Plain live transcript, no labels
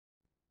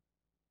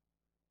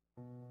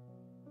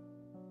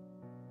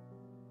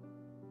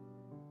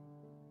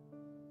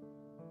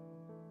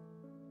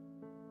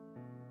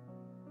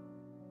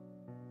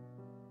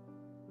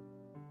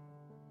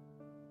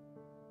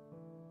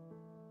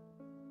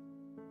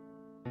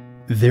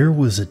There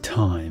was a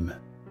time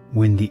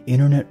when the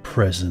internet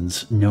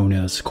presence known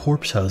as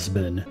Corpse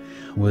Husband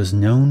was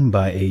known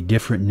by a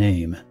different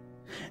name,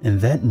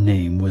 and that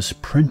name was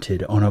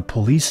printed on a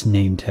police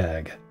name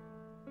tag.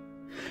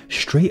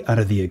 Straight out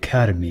of the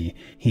academy,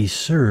 he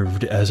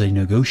served as a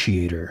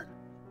negotiator,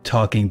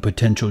 talking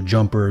potential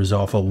jumpers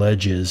off of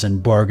ledges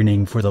and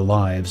bargaining for the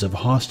lives of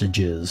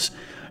hostages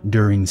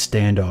during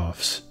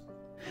standoffs.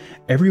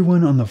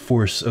 Everyone on the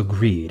force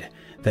agreed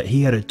that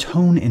he had a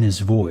tone in his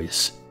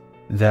voice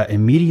that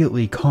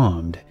immediately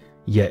calmed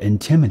yet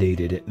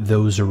intimidated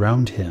those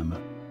around him,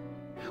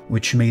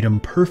 which made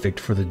him perfect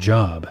for the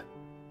job.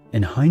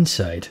 In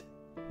hindsight,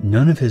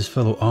 none of his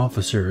fellow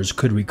officers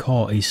could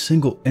recall a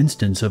single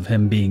instance of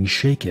him being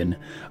shaken,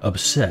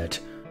 upset,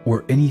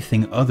 or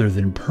anything other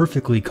than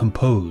perfectly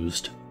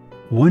composed.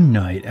 One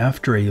night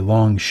after a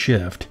long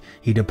shift,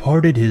 he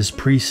departed his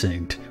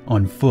precinct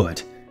on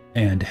foot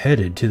and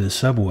headed to the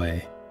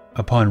subway.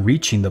 Upon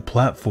reaching the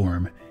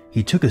platform,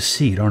 he took a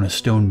seat on a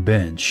stone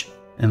bench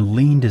and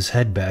leaned his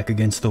head back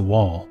against the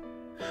wall,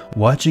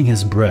 watching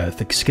his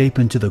breath escape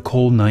into the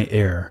cold night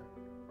air,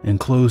 and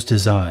closed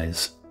his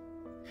eyes.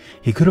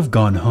 He could have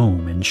gone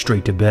home and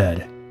straight to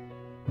bed,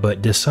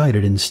 but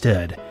decided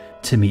instead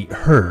to meet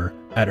her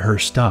at her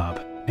stop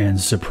and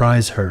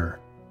surprise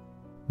her.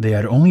 They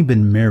had only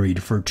been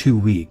married for 2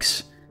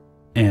 weeks,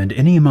 and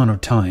any amount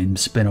of time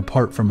spent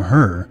apart from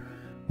her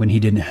when he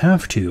didn't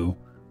have to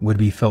would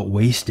be felt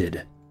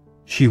wasted.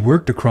 She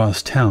worked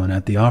across town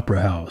at the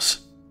opera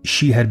house.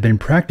 She had been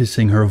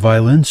practicing her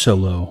violin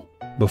solo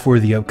before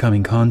the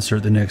upcoming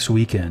concert the next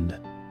weekend.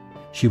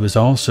 She was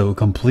also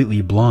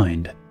completely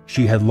blind.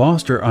 She had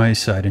lost her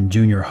eyesight in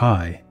junior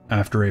high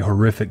after a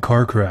horrific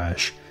car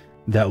crash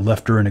that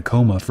left her in a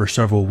coma for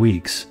several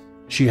weeks.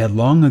 She had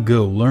long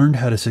ago learned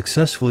how to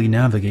successfully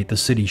navigate the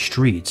city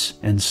streets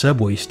and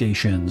subway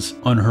stations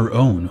on her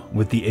own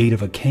with the aid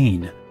of a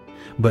cane,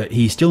 but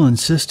he still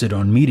insisted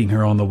on meeting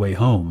her on the way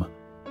home,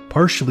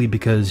 partially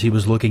because he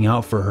was looking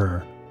out for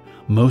her,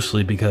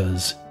 mostly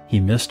because he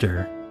missed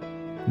her.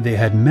 They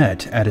had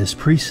met at his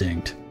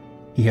precinct.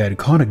 He had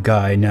caught a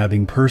guy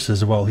nabbing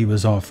purses while he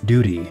was off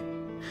duty,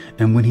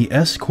 and when he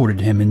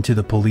escorted him into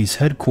the police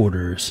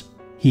headquarters,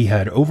 he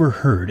had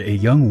overheard a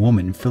young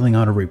woman filling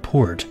out a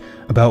report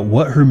about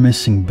what her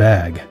missing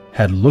bag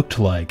had looked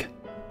like.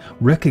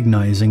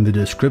 Recognizing the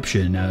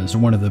description as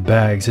one of the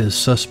bags his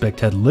suspect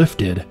had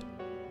lifted,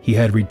 he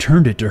had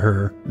returned it to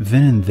her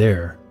then and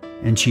there,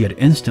 and she had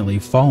instantly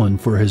fallen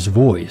for his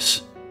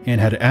voice and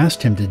had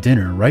asked him to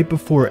dinner right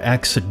before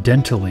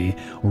accidentally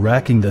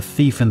racking the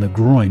thief in the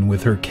groin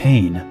with her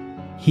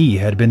cane. He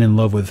had been in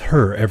love with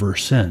her ever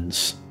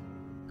since.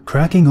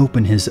 Cracking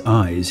open his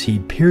eyes, he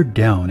peered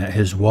down at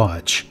his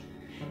watch.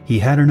 He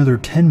had another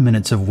 10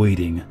 minutes of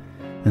waiting.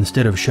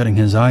 Instead of shutting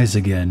his eyes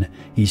again,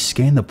 he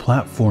scanned the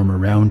platform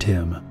around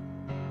him.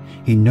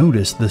 He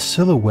noticed the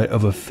silhouette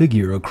of a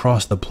figure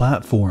across the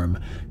platform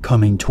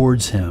coming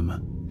towards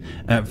him.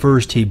 At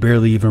first, he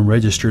barely even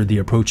registered the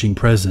approaching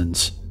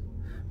presence,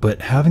 but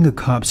having a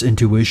cop's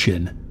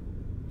intuition,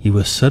 he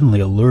was suddenly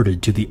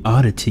alerted to the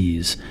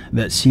oddities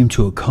that seemed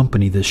to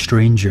accompany the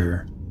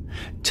stranger,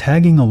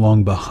 tagging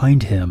along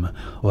behind him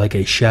like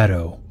a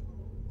shadow.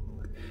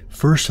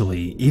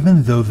 Firstly,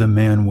 even though the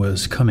man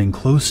was coming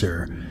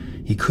closer,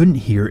 he couldn't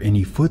hear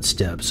any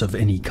footsteps of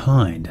any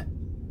kind,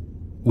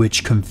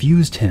 which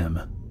confused him,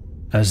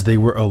 as they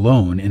were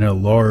alone in a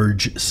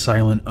large,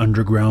 silent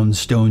underground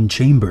stone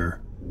chamber,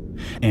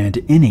 and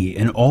any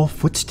and all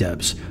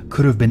footsteps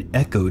could have been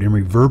echoed and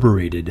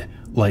reverberated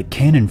like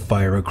cannon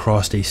fire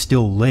across a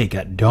still lake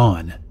at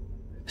dawn.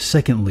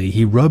 Secondly,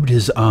 he rubbed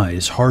his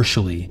eyes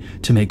harshly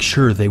to make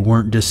sure they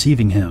weren't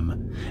deceiving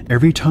him.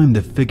 Every time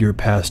the figure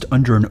passed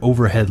under an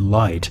overhead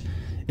light,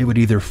 it would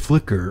either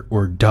flicker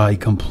or die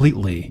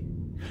completely.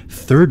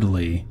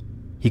 Thirdly,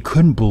 he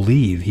couldn't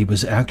believe he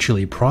was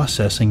actually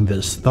processing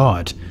this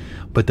thought,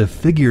 but the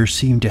figure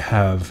seemed to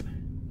have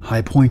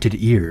high-pointed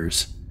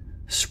ears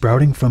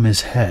sprouting from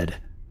his head,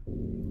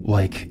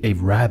 like a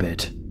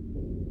rabbit.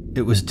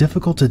 It was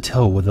difficult to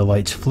tell with the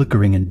lights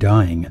flickering and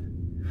dying,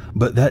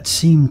 but that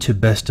seemed to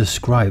best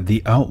describe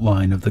the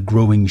outline of the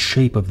growing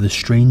shape of the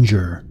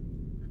stranger.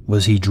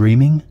 Was he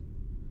dreaming?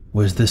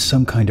 Was this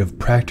some kind of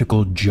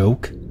practical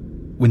joke?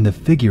 When the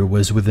figure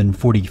was within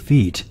 40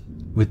 feet,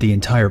 with the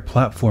entire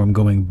platform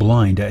going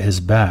blind at his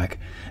back,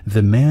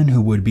 the man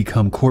who would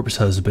become Corpse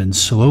Husband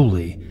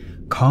slowly,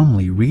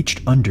 calmly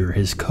reached under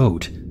his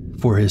coat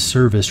for his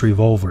service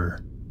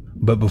revolver.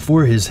 But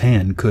before his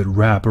hand could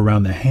wrap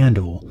around the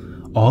handle,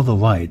 all the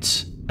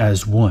lights,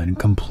 as one,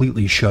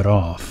 completely shut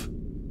off.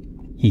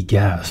 He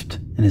gasped,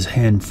 and his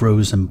hand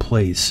froze in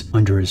place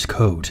under his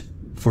coat.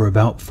 For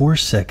about 4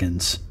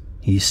 seconds,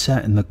 he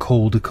sat in the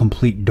cold,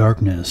 complete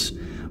darkness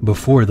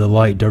before the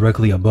light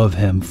directly above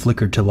him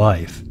flickered to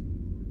life,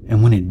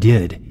 and when it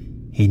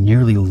did, he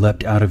nearly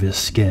leapt out of his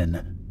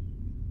skin.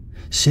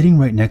 Sitting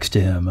right next to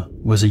him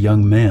was a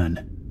young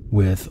man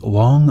with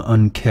long,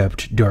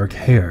 unkempt dark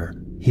hair.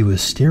 He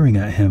was staring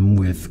at him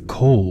with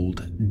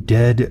cold,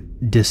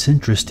 dead,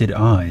 disinterested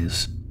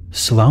eyes.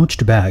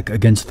 slouched back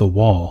against the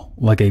wall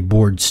like a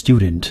bored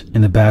student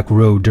in the back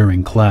row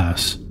during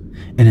class.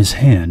 In his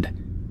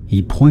hand,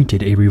 he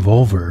pointed a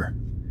revolver,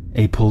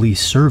 a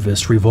police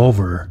service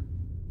revolver.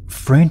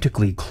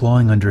 Frantically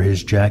clawing under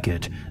his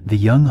jacket, the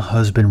young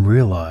husband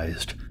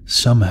realized,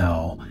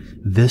 somehow,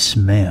 this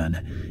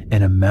man,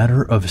 in a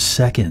matter of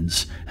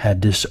seconds,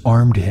 had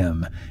disarmed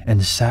him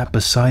and sat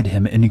beside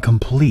him in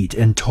complete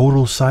and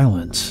total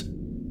silence.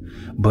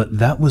 But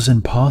that was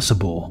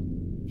impossible.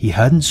 He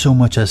hadn't so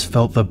much as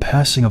felt the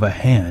passing of a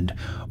hand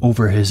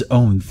over his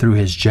own through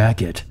his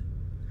jacket.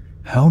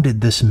 How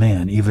did this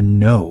man even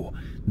know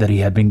that he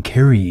had been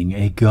carrying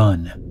a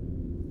gun?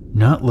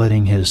 Not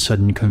letting his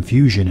sudden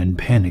confusion and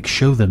panic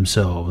show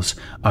themselves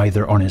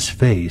either on his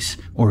face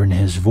or in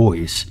his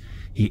voice,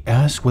 he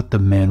asked what the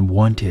man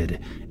wanted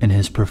in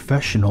his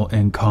professional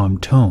and calm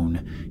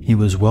tone he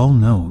was well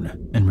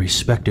known and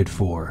respected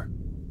for.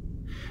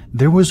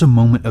 There was a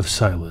moment of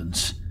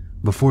silence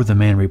before the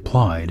man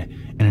replied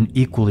in an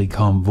equally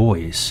calm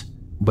voice,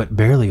 but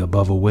barely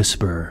above a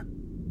whisper.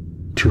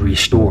 "To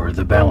restore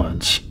the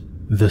balance."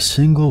 The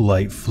single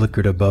light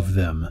flickered above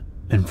them,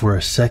 and for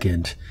a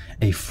second,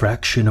 a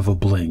fraction of a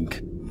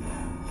blink,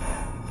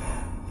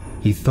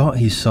 he thought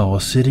he saw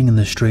sitting in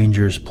the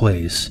stranger's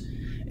place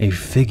a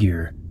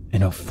figure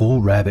in a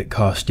full rabbit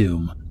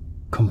costume,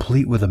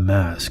 complete with a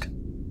mask.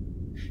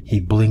 He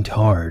blinked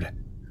hard,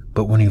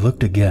 but when he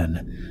looked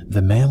again,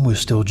 the man was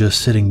still just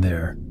sitting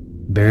there,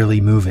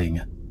 barely moving,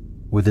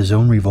 with his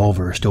own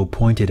revolver still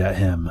pointed at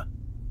him.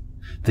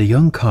 The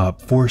young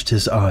cop forced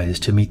his eyes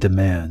to meet the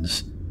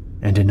man's,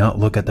 and did not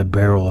look at the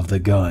barrel of the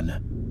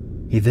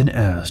gun. He then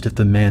asked if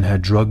the man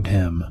had drugged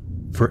him.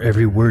 For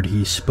every word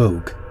he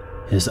spoke,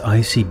 his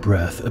icy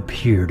breath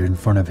appeared in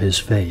front of his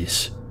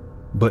face.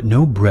 But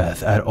no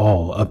breath at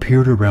all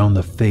appeared around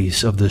the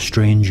face of the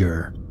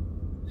stranger.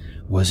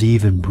 Was he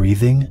even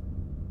breathing?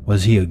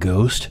 Was he a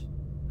ghost?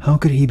 How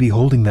could he be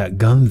holding that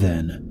gun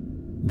then?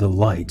 The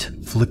light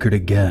flickered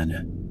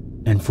again,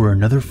 and for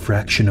another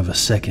fraction of a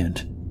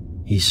second,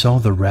 he saw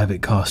the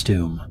rabbit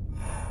costume.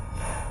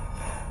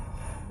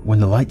 When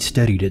the light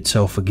steadied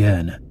itself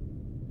again,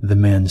 the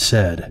man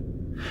said,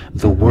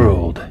 "The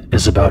world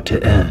is about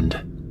to end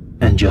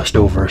in just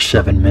over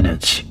 7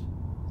 minutes."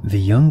 The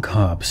young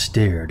cop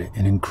stared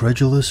in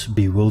incredulous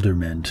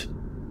bewilderment,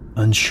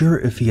 unsure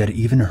if he had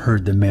even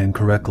heard the man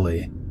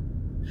correctly.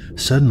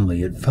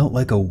 Suddenly, it felt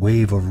like a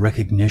wave of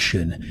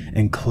recognition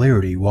and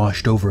clarity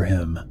washed over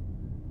him.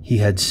 He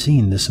had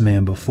seen this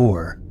man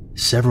before,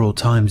 several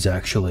times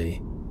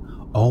actually,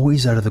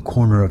 always out of the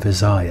corner of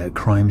his eye at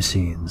crime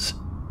scenes,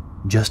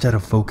 just out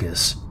of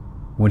focus,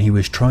 when he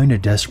was trying to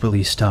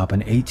desperately stop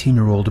an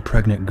 18-year-old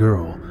pregnant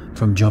girl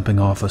from jumping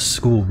off a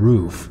school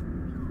roof,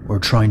 or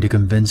trying to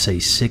convince a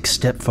sick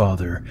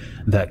stepfather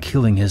that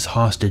killing his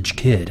hostage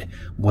kid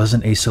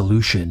wasn't a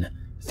solution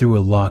through a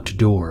locked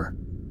door.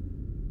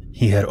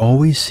 He had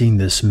always seen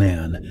this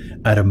man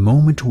at a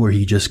moment where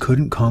he just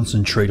couldn't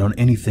concentrate on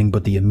anything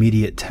but the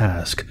immediate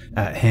task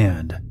at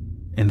hand,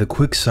 and the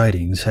quick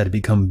sightings had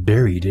become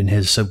buried in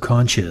his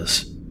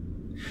subconscious,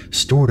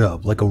 stored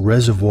up like a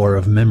reservoir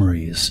of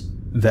memories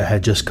that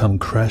had just come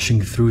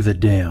crashing through the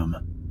dam.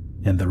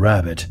 And the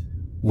rabbit,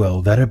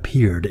 well, that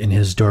appeared in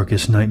his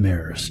darkest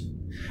nightmares,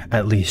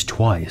 at least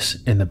twice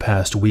in the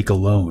past week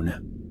alone.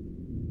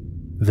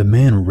 The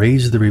man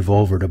raised the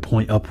revolver to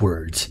point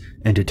upwards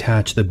and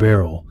detach the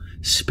barrel,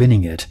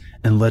 spinning it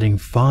and letting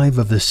 5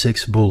 of the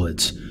 6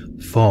 bullets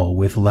fall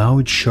with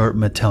loud, sharp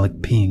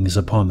metallic pings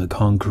upon the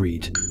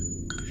concrete.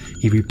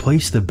 He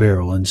replaced the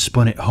barrel and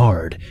spun it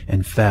hard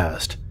and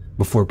fast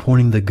before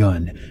pointing the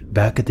gun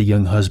back at the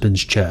young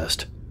husband's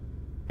chest.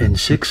 "In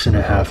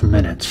 6.5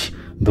 minutes,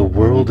 the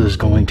world is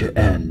going to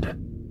end,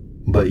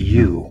 but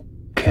you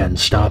can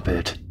stop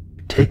it.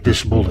 Take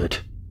this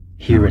bullet,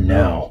 here and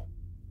now,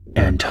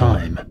 and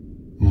time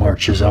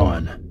marches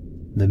on,"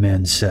 the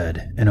man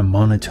said in a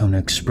monotone,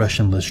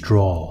 expressionless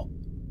drawl.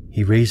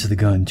 He raised the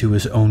gun to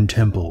his own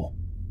temple.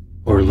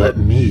 "Or let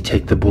me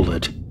take the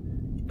bullet,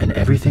 and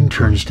everything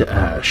turns to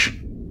ash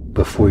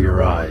before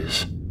your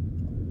eyes."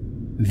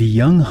 The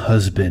young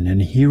husband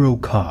and hero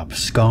cop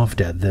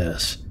scoffed at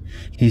this.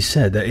 He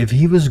said that if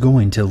he was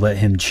going to let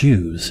him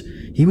choose,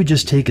 he would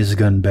just take his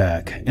gun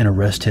back and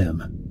arrest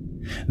him.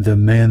 The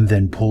man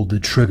then pulled the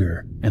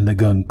trigger and the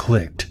gun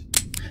clicked.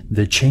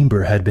 The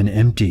chamber had been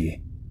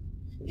empty.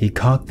 He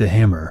cocked the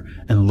hammer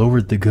and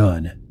lowered the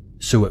gun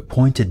so it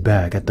pointed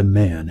back at the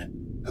man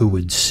who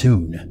would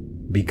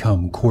soon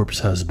become corpse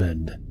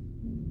husband.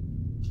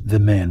 The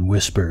man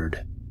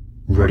whispered,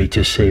 "Ready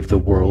to save the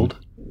world?"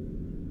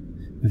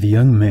 The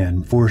young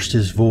man forced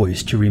his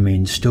voice to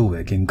remain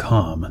stoic and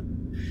calm.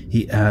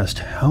 He asked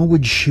how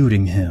would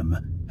shooting him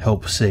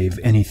help save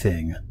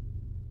anything.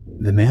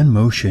 The man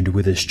motioned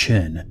with his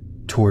chin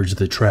towards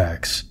the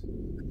tracks.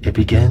 "It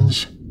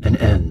begins and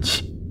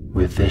ends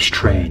with this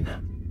train."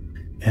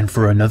 And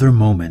for another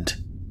moment,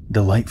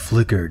 the light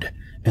flickered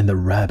and the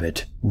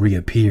rabbit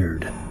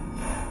reappeared.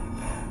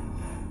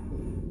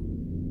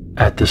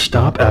 "At the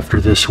stop after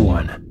this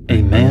one,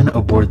 a man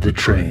aboard the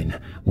train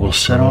will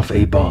set off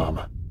a bomb.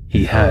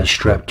 he has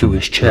strapped to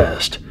his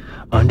chest,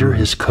 under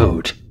his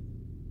coat.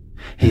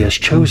 He has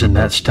chosen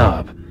that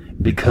stop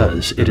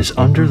because it is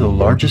under the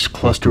largest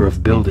cluster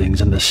of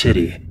buildings in the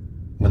city.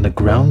 When the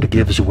ground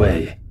gives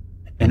way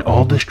and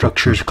all the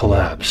structures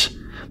collapse,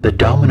 the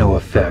domino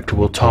effect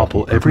will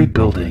topple every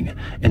building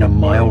in a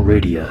mile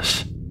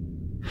radius.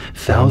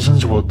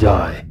 Thousands will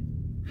die,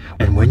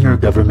 and when your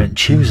government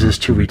chooses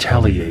to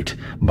retaliate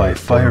by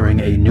firing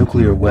a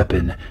nuclear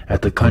weapon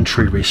at the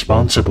country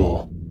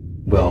responsible,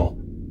 well,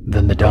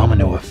 then the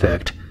domino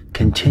effect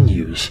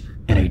continues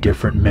in a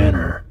different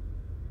manner.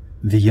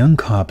 The young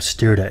cop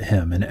stared at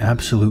him in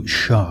absolute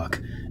shock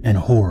and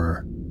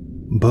horror,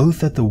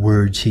 both at the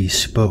words he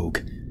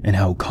spoke and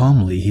how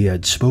calmly he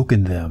had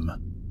spoken them,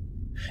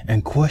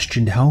 and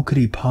questioned how could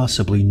he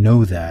possibly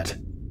know that.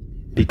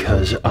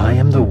 Because I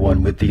am the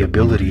one with the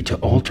ability to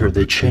alter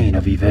the chain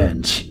of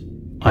events.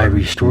 I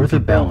restore the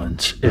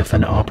balance if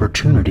an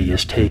opportunity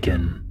is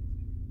taken.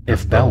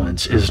 If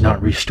balance is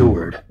not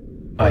restored,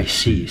 I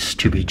cease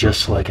to be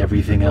just like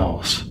everything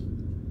else.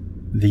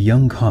 The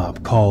young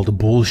cop called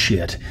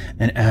bullshit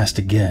and asked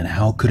again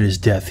how could his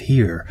death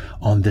here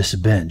on this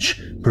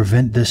bench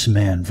prevent this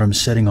man from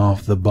setting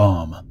off the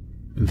bomb.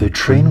 The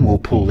train will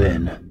pull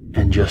in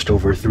just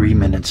over 3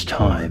 minutes'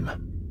 time.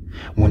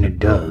 When it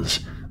does,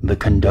 the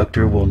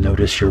conductor will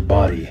notice your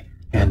body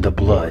and the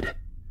blood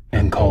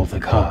and call the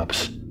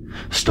cops,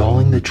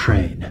 stalling the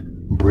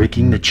train,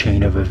 breaking the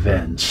chain of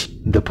events.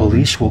 The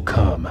police will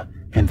come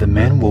and the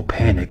man will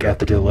panic at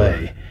the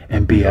delay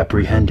and be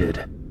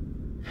apprehended.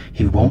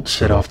 He won't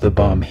set off the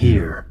bomb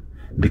here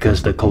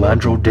because the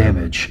collateral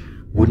damage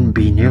wouldn't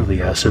be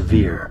nearly as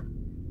severe.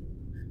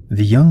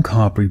 The young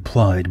cop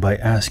replied by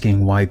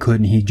asking why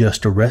couldn't he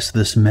just arrest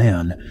this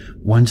man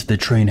once the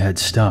train had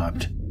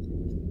stopped.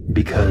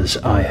 Because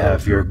I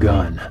have your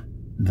gun,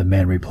 the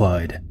man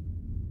replied.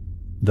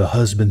 The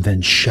husband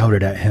then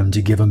shouted at him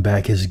to give him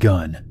back his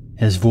gun,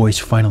 his voice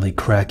finally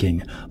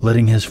cracking,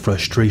 letting his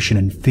frustration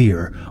and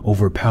fear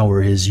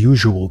overpower his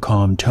usual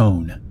calm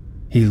tone.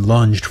 He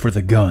lunged for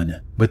the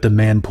gun, but the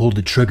man pulled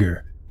the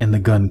trigger and the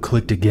gun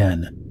clicked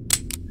again.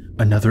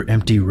 Another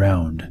empty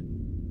round.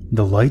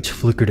 The lights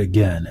flickered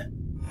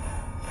again.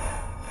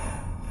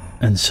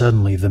 And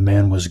suddenly the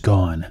man was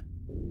gone.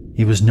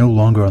 He was no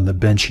longer on the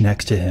bench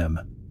next to him.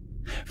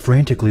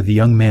 Frantically, the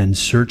young man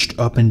searched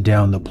up and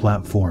down the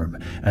platform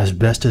as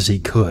best as he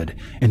could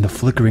in the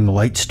flickering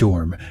light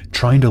storm,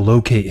 trying to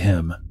locate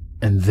him.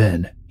 And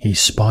then he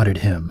spotted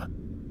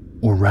him.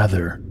 Or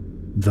rather,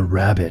 the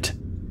rabbit,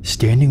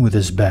 standing with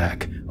his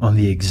back on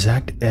the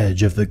exact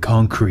edge of the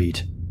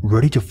concrete,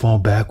 ready to fall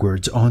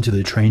backwards onto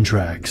the train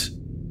tracks.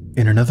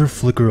 In another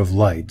flicker of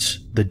lights,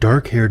 the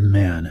dark-haired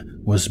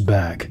man was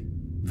back,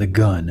 the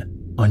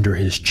gun under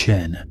his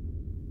chin.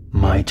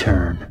 My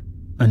turn.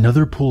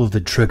 Another pull of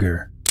the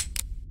trigger.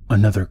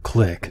 Another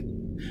click.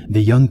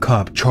 The young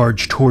cop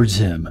charged towards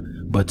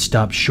him, but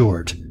stopped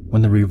short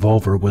when the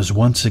revolver was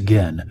once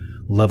again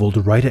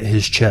leveled right at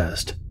his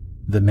chest.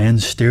 The man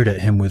stared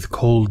at him with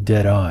cold,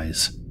 dead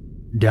eyes.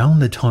 Down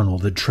the tunnel,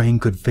 the train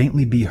could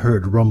faintly be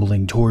heard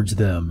rumbling towards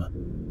them.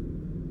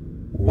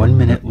 1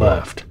 minute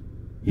left.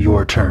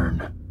 Your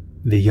turn.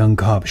 The young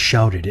cop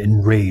shouted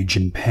in rage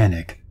and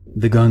panic.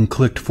 The gun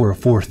clicked for a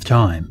 4th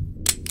time.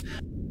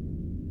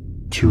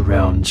 2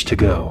 rounds to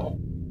go.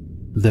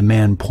 The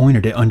man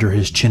pointed it under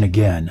his chin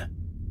again.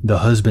 The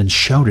husband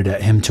shouted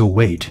at him to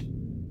wait.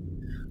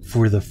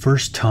 For the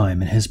first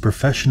time in his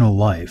professional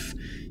life,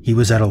 he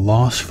was at a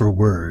loss for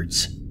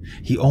words.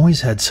 He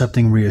always had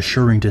something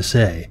reassuring to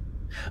say,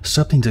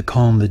 something to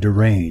calm the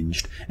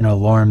deranged and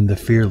alarm the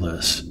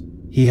fearless.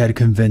 He had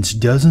convinced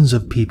dozens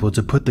of people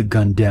to put the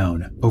gun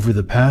down over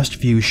the past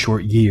few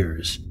short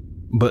years.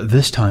 But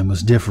this time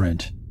was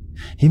different.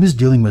 He was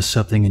dealing with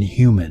something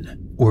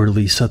inhuman, or at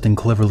least something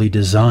cleverly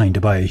designed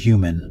by a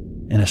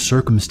human, in a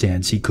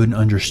circumstance he couldn't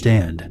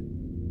understand.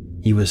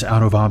 He was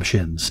out of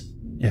options.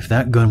 If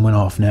that gun went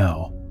off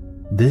now,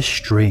 this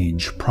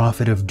strange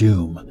prophet of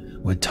doom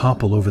would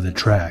topple over the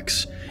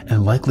tracks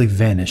and likely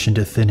vanish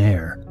into thin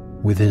air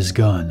with his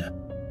gun,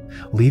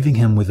 leaving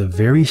him with a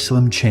very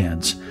slim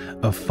chance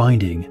of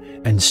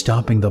finding and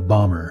stopping the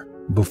bomber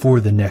before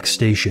the next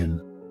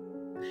station.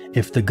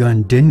 If the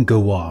gun didn't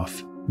go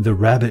off, the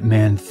rabbit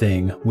man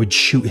thing would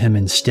shoot him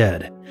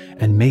instead,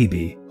 and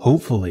maybe,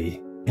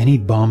 hopefully, any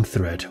bomb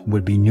threat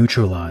would be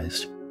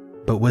neutralized.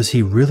 But was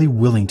he really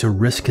willing to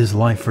risk his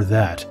life for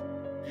that?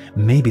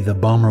 Maybe the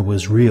bomber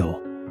was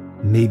real.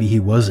 Maybe he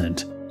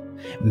wasn't.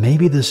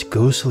 Maybe this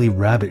ghostly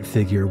rabbit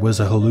figure was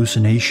a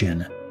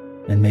hallucination,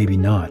 and maybe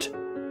not.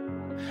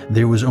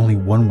 There was only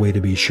one way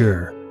to be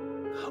sure.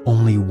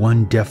 Only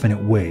one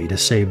definite way to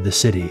save the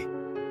city,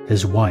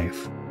 his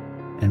wife,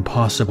 and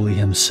possibly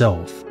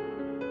himself.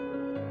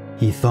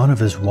 He thought of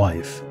his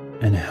wife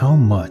and how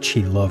much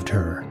he loved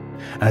her.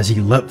 As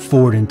he leapt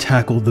forward and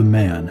tackled the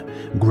man,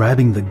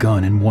 grabbing the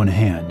gun in one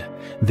hand,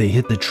 they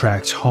hit the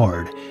tracks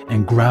hard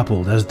and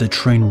grappled as the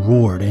train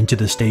roared into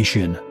the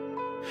station.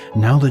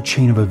 Now the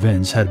chain of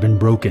events had been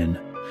broken.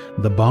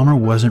 The bomber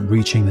wasn't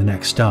reaching the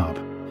next stop.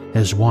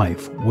 His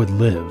wife would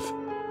live.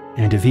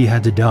 And if he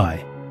had to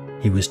die,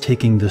 he was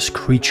taking this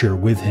creature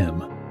with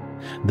him.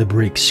 The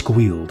brake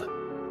squealed.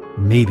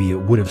 Maybe it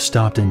would have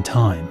stopped in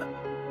time.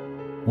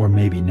 Or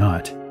maybe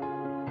not.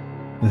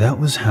 That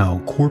was how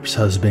Corpse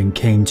Husband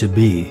came to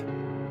be.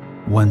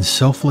 One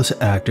selfless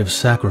act of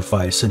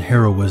sacrifice and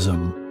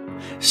heroism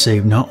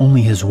saved not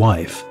only his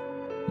wife,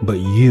 but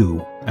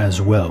you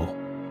as well.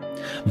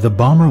 The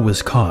bomber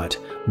was caught,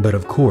 but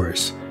of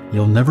course,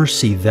 you'll never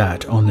see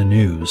that on the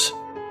news.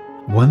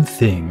 One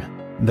thing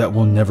that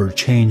will never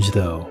change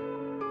though,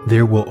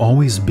 there will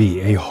always be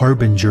a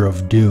harbinger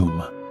of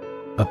doom,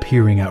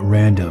 appearing at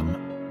random,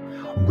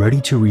 ready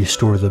to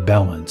restore the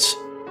balance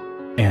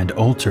and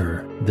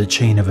alter the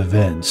chain of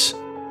events.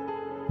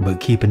 But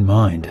keep in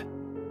mind,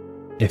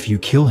 if you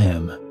kill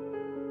him,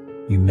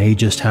 you may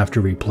just have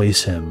to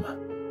replace him.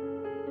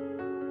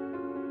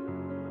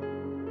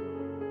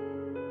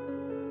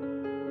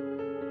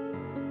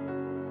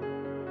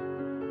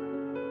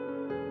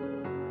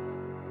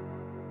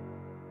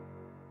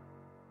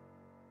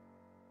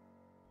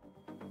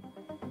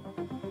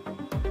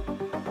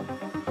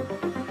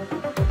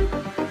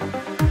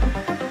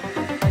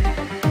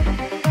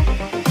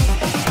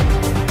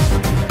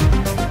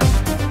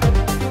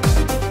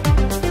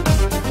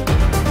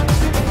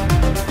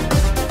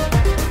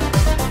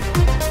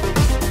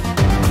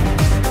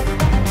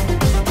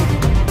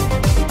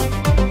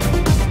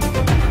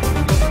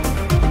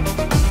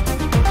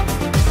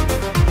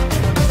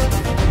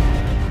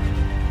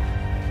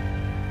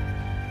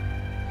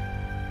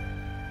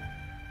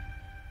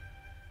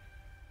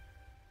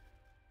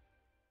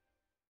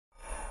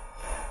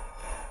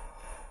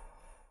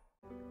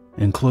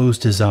 And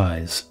closed his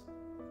eyes.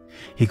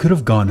 He could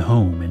have gone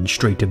home and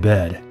straight to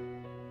bed,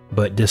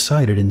 but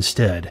decided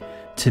instead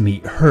to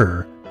meet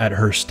her at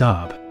her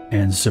stop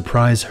and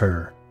surprise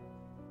her.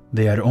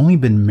 They had only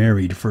been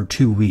married for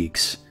 2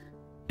 weeks,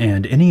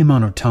 and any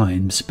amount of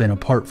time spent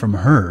apart from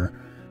her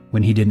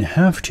when he didn't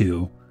have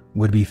to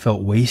would be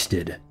felt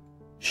wasted.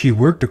 She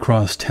worked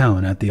across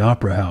town at the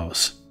opera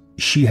house.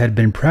 She had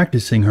been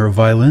practicing her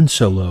violin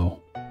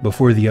solo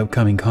before the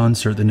upcoming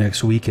concert the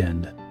next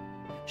weekend.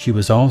 She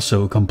was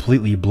also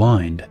completely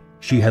blind.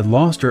 She had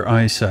lost her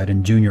eyesight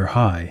in junior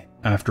high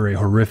after a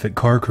horrific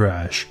car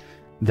crash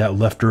that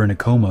left her in a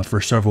coma for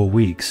several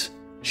weeks.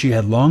 She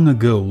had long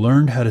ago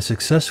learned how to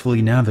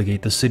successfully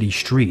navigate the city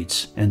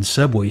streets and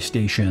subway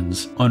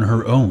stations on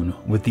her own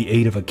with the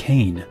aid of a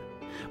cane,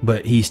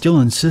 but he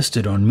still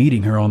insisted on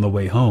meeting her on the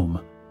way home,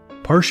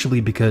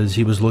 partially because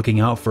he was looking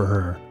out for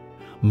her,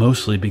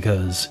 mostly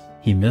because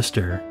he missed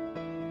her.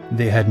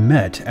 They had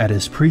met at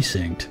his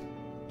precinct.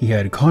 He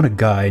had caught a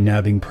guy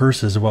nabbing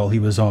purses while he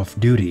was off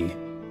duty,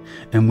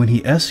 and when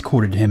he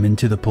escorted him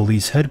into the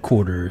police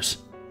headquarters,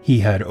 he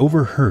had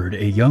overheard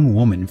a young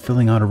woman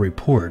filling out a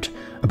report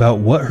about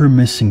what her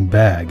missing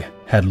bag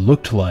had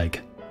looked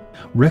like.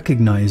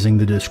 Recognizing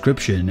the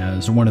description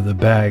as one of the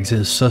bags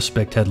his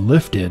suspect had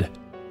lifted,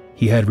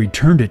 he had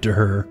returned it to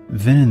her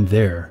then and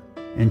there,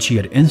 and she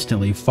had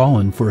instantly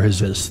fallen for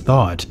his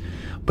thought,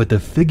 but the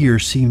figure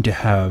seemed to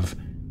have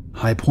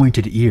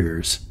high-pointed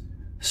ears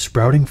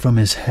sprouting from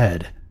his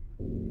head,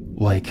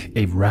 like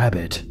a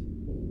rabbit.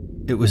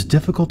 It was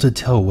difficult to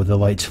tell with the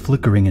lights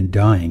flickering and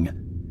dying,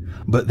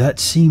 but that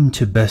seemed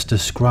to best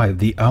describe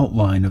the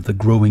outline of the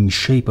growing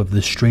shape of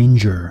the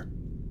stranger.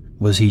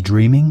 Was he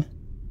dreaming?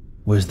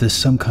 Was this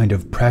some kind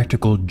of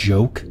practical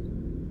joke?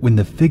 When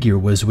the figure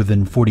was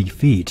within 40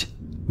 feet,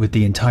 with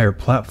the entire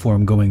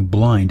platform going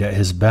blind at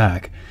his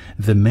back,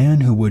 the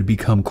man who would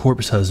become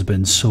Corpse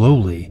Husband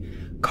slowly,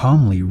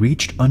 calmly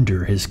reached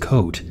under his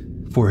coat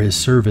for his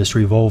service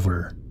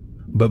revolver.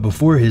 But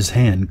before his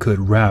hand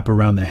could wrap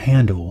around the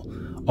handle,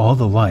 all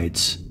the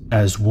lights,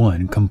 as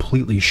one,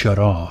 completely shut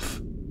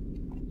off.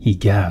 He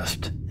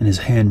gasped, and his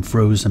hand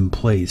froze in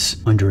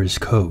place under his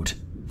coat.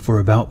 For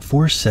about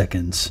 4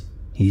 seconds,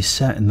 he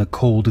sat in the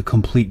cold,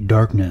 complete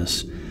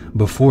darkness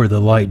before the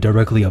light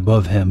directly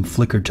above him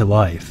flickered to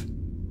life.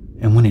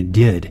 And when it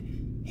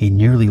did, he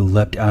nearly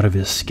leapt out of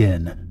his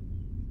skin.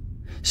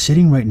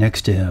 Sitting right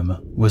next to him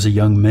was a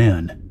young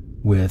man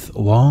with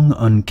long,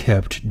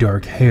 unkempt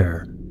dark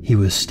hair. He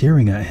was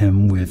staring at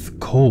him with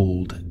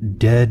cold,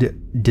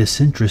 dead,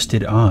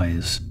 disinterested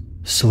eyes,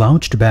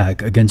 slouched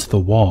back against the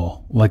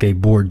wall like a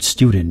bored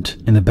student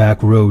in the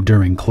back row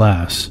during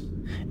class.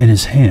 In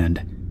his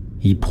hand,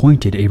 he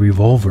pointed a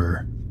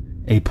revolver,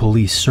 a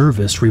police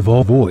service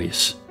revolver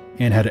voice,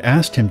 and had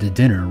asked him to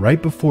dinner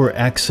right before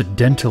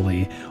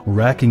accidentally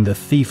racking the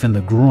thief in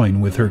the groin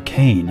with her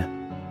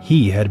cane.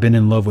 He had been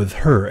in love with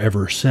her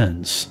ever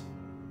since.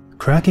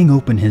 Cracking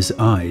open his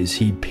eyes,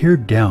 he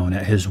peered down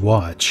at his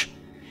watch.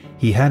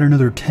 He had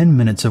another 10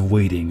 minutes of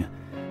waiting.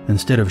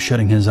 Instead of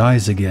shutting his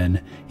eyes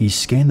again, he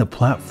scanned the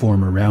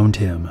platform around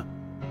him.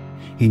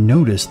 He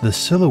noticed the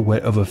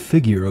silhouette of a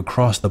figure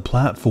across the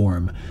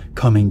platform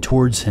coming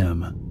towards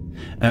him.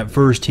 At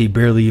first, he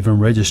barely even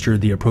registered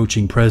the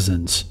approaching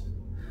presence,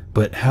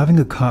 but having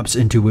a cop's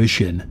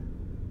intuition,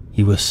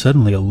 he was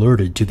suddenly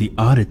alerted to the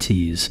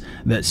oddities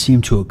that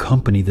seemed to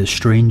accompany the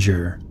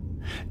stranger,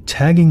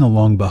 tagging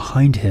along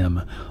behind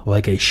him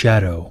like a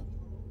shadow.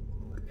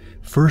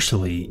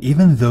 Firstly,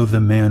 even though the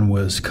man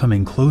was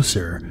coming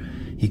closer,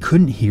 he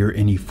couldn't hear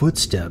any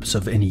footsteps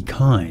of any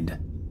kind,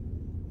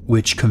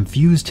 which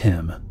confused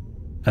him,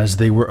 as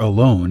they were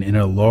alone in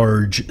a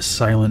large,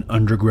 silent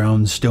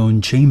underground stone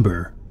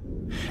chamber,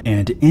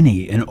 and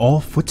any and all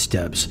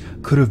footsteps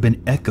could have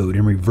been echoed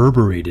and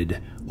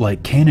reverberated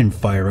like cannon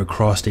fire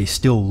across a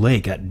still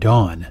lake at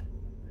dawn.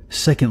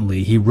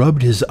 Secondly, he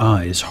rubbed his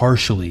eyes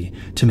harshly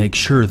to make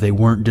sure they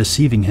weren't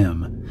deceiving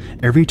him.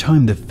 Every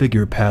time the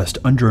figure passed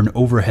under an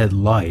overhead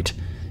light,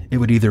 it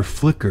would either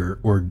flicker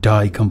or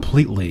die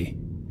completely.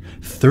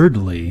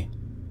 Thirdly,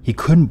 he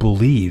couldn't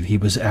believe he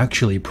was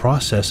actually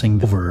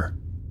processing over.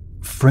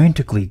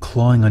 Frantically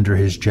clawing under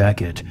his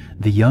jacket,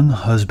 the young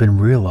husband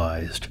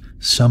realized,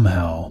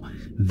 somehow,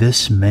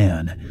 this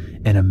man,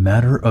 in a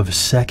matter of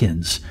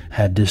seconds,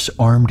 had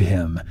disarmed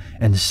him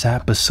and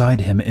sat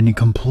beside him in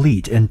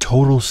complete and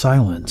total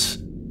silence.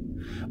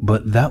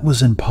 But that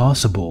was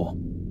impossible.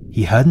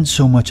 He hadn't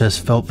so much as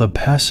felt the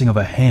passing of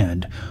a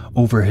hand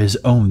over his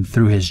own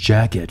through his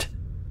jacket.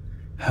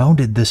 How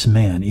did this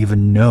man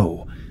even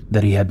know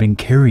that he had been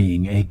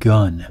carrying a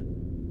gun?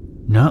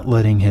 Not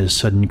letting his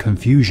sudden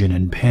confusion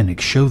and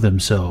panic show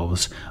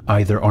themselves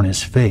either on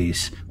his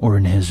face or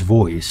in his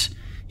voice,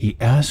 he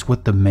asked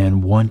what the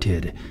man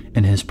wanted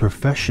in his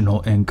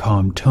professional and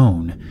calm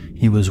tone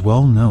he was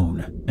well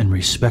known and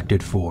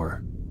respected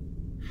for.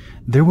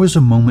 There was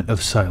a moment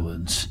of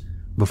silence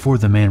before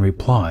the man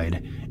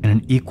replied in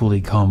an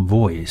equally calm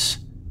voice,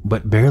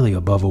 but barely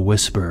above a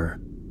whisper.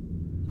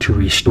 "To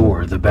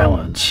restore the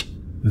balance."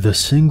 The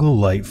single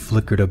light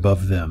flickered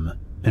above them,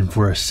 and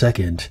for a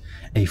second,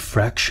 a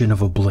fraction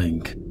of a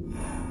blink,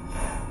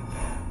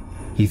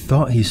 he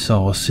thought he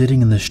saw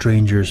sitting in the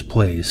stranger's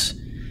place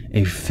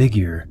a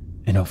figure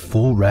in a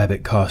full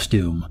rabbit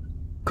costume,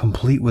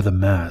 complete with a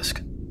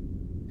mask.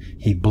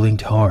 He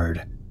blinked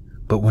hard,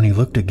 but when he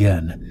looked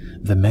again,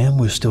 the man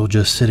was still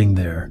just sitting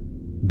there,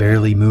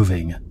 barely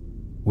moving,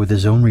 with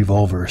his own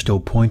revolver still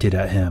pointed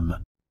at him.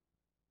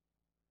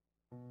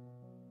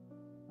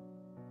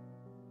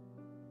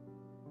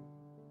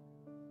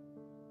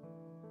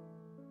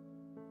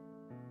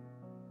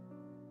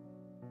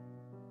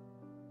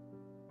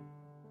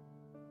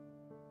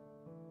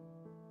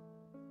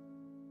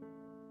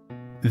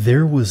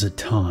 There was a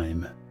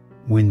time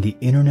when the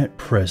internet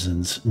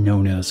presence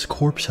known as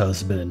Corpse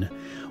Husband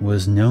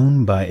was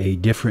known by a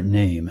different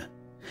name,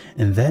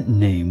 and that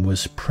name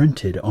was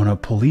printed on a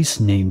police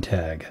name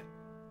tag.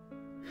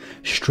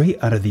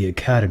 Straight out of the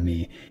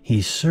academy,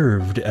 he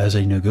served as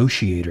a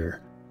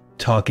negotiator,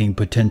 talking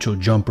potential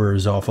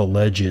jumpers off of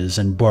ledges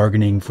and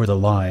bargaining for the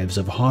lives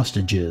of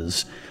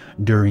hostages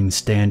during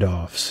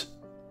standoffs.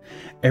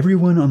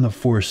 Everyone on the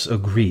force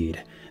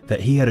agreed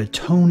that he had a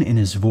tone in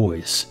his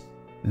voice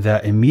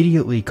that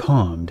immediately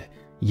calmed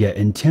yet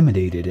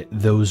intimidated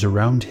those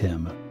around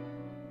him,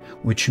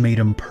 which made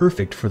him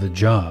perfect for the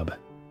job.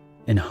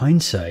 In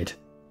hindsight,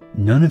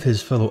 none of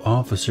his fellow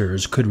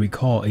officers could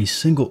recall a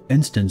single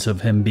instance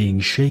of him being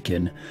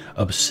shaken,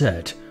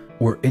 upset,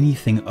 or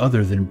anything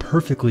other than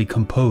perfectly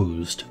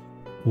composed.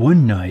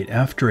 One night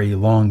after a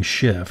long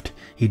shift,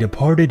 he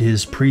departed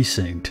his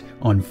precinct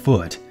on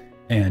foot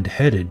and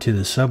headed to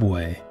the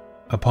subway.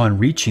 Upon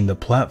reaching the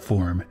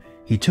platform,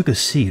 he took a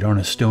seat on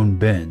a stone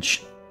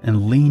bench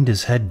and leaned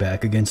his head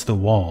back against the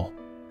wall,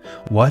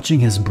 watching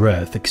his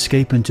breath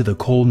escape into the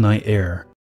cold night air.